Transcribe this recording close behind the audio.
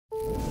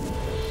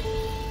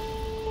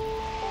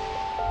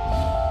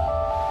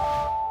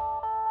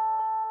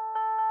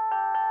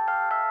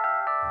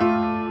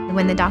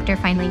When the doctor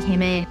finally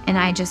came in, and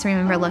I just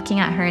remember looking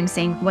at her and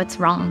saying, "What's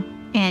wrong?"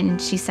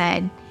 And she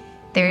said,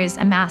 "There's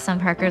a mass on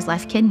Parker's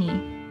left kidney."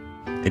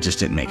 It just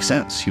didn't make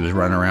sense. He was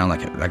running around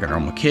like a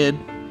normal kid.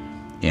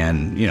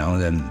 And,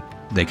 then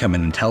they come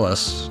in and tell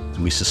us,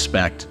 we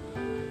suspect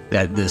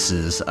that this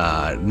is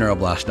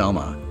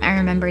neuroblastoma. I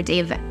remember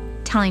Dave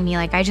telling me,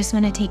 I just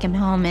want to take him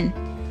home and,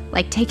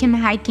 take him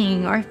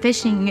hiking or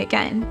fishing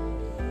again,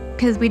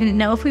 because we didn't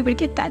know if we would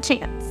get that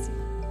chance.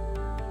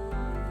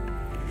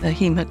 The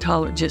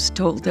hematologist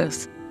told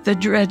us the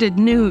dreaded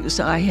news: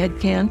 I had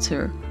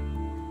cancer.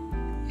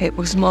 It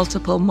was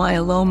multiple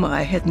myeloma.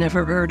 I had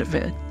never heard of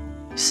it.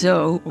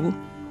 So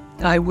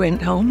I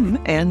went home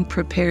and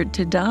prepared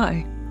to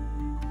die.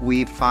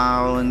 We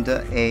found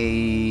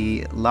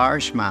a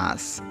large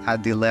mass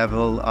at the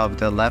level of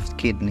the left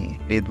kidney.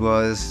 It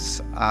was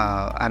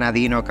an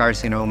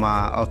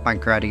adenocarcinoma of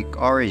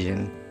pancreatic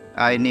origin.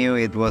 I knew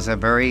it was a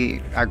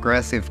very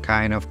aggressive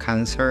kind of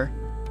cancer.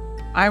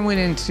 I went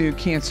into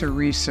cancer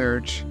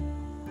research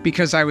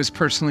because I was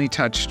personally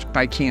touched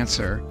by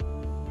cancer.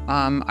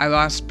 I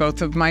lost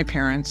both of my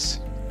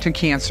parents to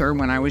cancer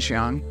when I was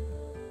young.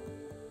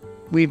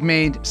 We've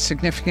made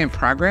significant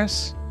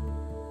progress,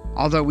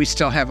 although we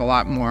still have a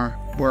lot more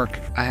work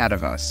ahead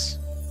of us.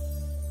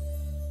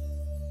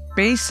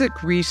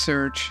 Basic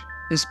research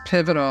is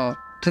pivotal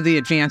to the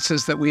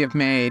advances that we have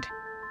made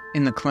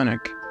in the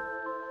clinic.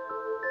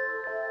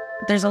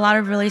 There's a lot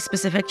of really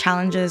specific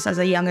challenges as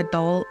a young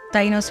adult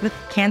diagnosed with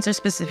cancer,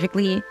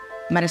 specifically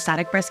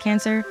metastatic breast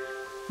cancer.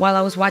 While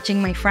I was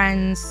watching my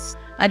friends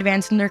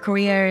advance in their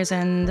careers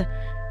and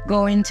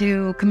go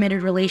into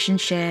committed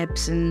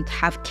relationships and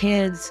have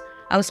kids,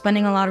 I was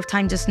spending a lot of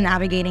time just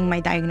navigating my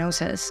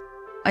diagnosis.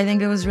 I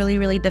think it was really,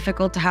 really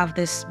difficult to have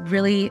this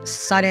really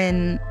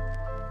sudden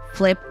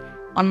flip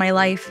on my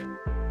life.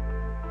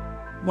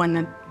 When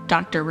the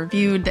doctor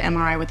reviewed the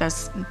MRI with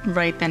us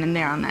right then and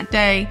there on that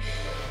day,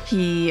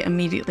 he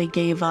immediately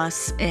gave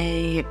us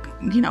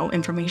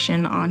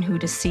information on who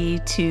to see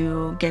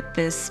to get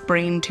this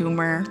brain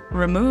tumor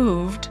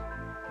removed.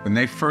 When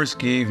they first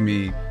gave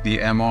me the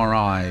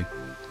MRI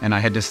and I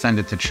had to send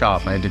it to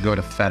CHOP, I had to go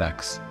to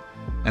FedEx.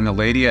 And the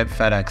lady at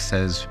FedEx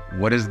says,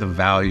 "What is the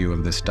value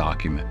of this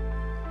document?"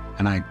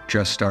 And I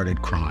just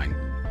started crying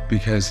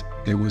because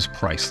it was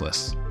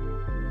priceless.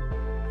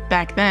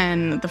 Back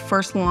then, the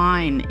first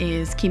line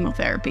is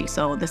chemotherapy,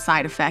 so the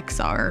side effects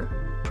are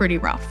pretty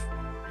rough.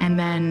 And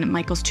then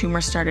Michael's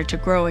tumor started to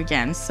grow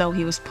again, so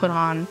he was put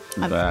on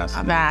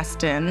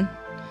Avastin.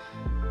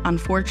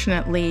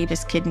 Unfortunately,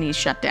 his kidneys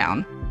shut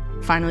down.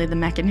 Finally, the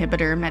MEK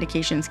inhibitor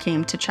medications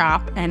came to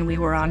CHOP, and we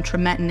were on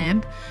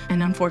trametinib,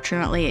 and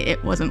unfortunately,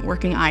 it wasn't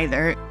working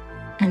either.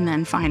 And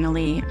then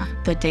finally,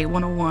 the day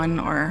 101,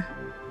 or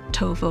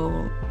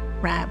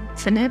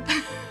tovorafenib,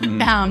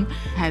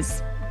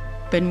 has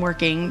been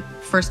working.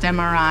 First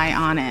MRI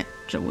on it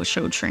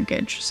showed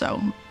shrinkage,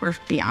 so we're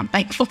beyond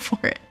thankful for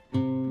it.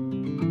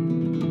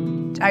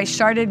 I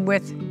started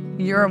with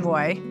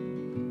Yervoy.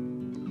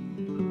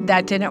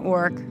 That didn't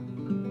work.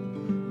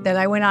 Then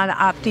I went on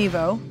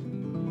Opdivo,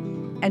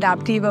 and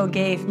Opdivo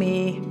gave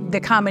me the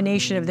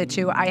combination of the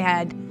two. I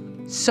had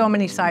so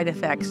many side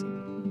effects.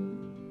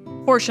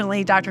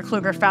 Fortunately, Dr.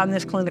 Kluger found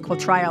this clinical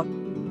trial.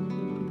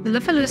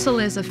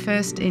 Lifileucel is a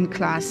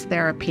first-in-class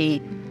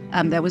therapy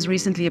that was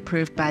recently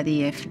approved by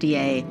the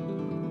FDA.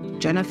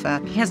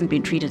 Jennifer hasn't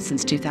been treated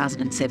since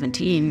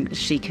 2017.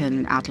 She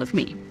can outlive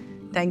me.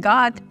 Thank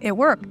God it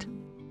worked.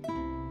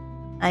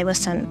 I was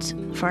sent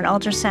for an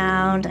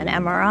ultrasound, an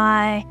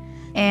MRI,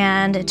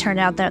 and it turned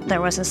out that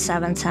there was a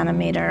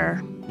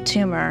 7-centimeter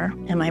tumor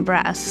in my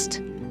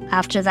breast.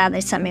 After that, they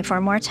sent me for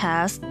more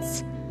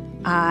tests.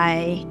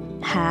 I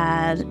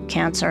had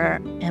cancer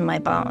in my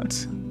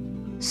bones.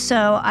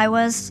 So I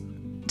was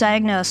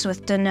diagnosed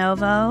with de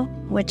novo,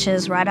 which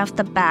is right off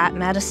the bat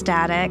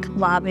metastatic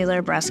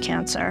lobular breast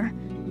cancer.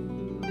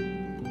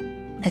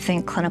 I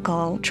think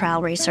clinical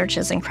trial research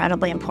is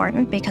incredibly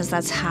important because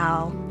that's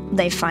how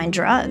they find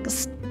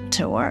drugs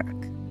to work.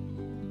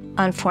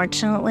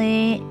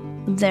 Unfortunately,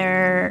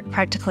 there are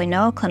practically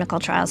no clinical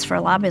trials for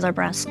lobular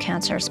breast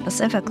cancer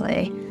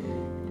specifically,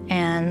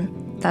 and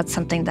that's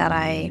something that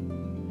I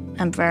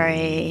am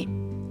very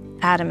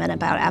adamant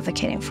about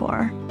advocating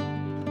for.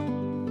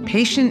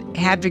 Patient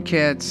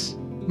advocates,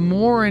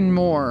 more and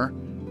more,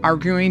 are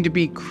going to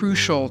be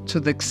crucial to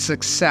the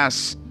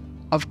success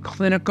of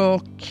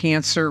clinical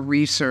cancer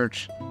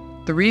research.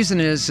 The reason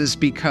is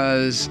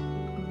because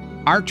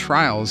our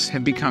trials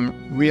have become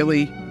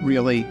really,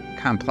 really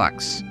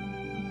complex.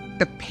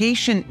 The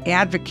patient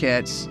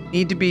advocates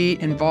need to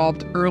be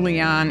involved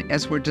early on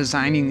as we're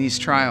designing these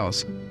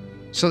trials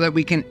so that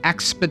we can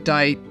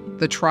expedite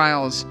the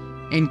trials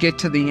and get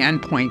to the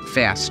endpoint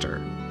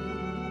faster.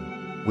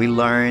 We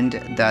learned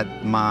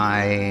that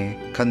my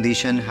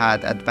condition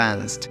had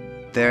advanced.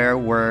 There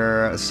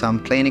were some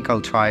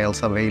clinical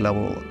trials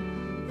available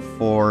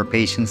for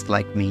patients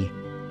like me.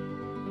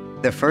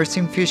 The first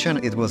infusion,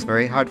 it was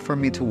very hard for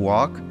me to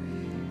walk.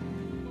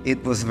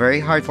 It was very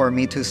hard for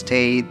me to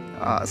stay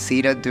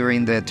seated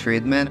during the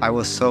treatment. I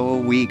was so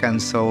weak and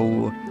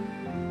so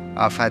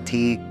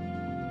fatigue.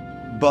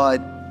 But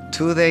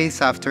 2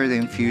 days after the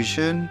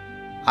infusion,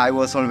 I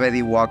was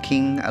already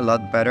walking a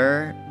lot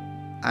better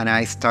and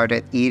I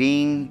started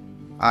eating.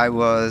 I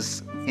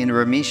was in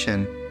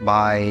remission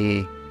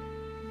by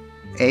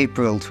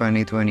April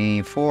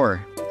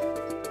 2024.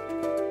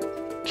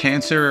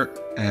 Cancer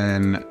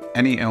and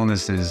any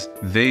illnesses,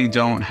 they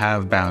don't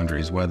have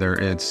boundaries, whether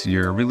it's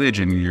your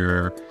religion,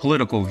 your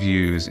political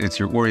views, it's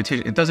your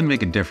orientation. It doesn't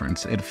make a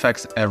difference. It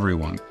affects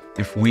everyone.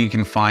 If we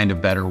can find a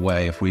better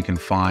way, if we can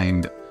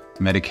find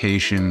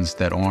medications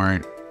that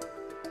aren't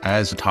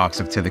as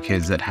toxic to the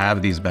kids that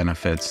have these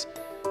benefits,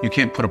 you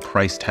can't put a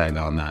price tag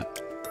on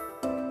that.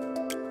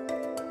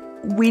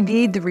 We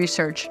need the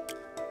research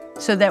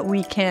so that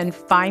we can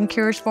find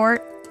cures for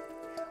it.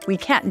 We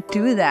can't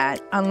do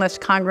that unless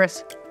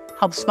Congress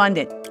helps fund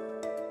it.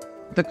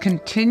 The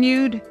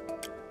continued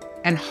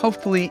and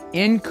hopefully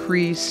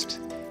increased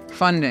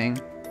funding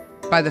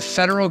by the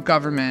federal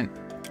government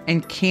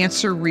and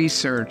cancer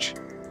research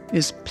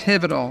is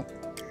pivotal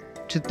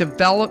to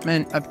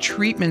development of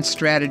treatment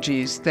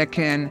strategies that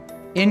can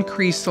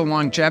increase the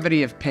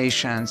longevity of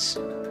patients,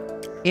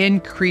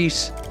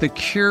 increase the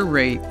cure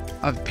rate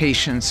of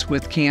patients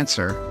with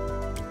cancer.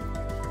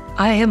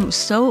 I am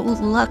so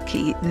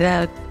lucky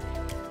that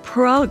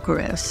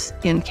progress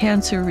in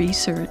cancer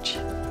research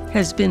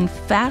has been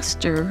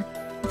faster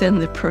than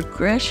the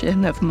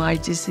progression of my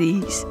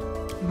disease.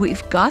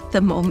 We've got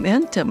the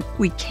momentum.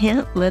 We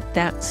can't let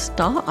that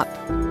stop.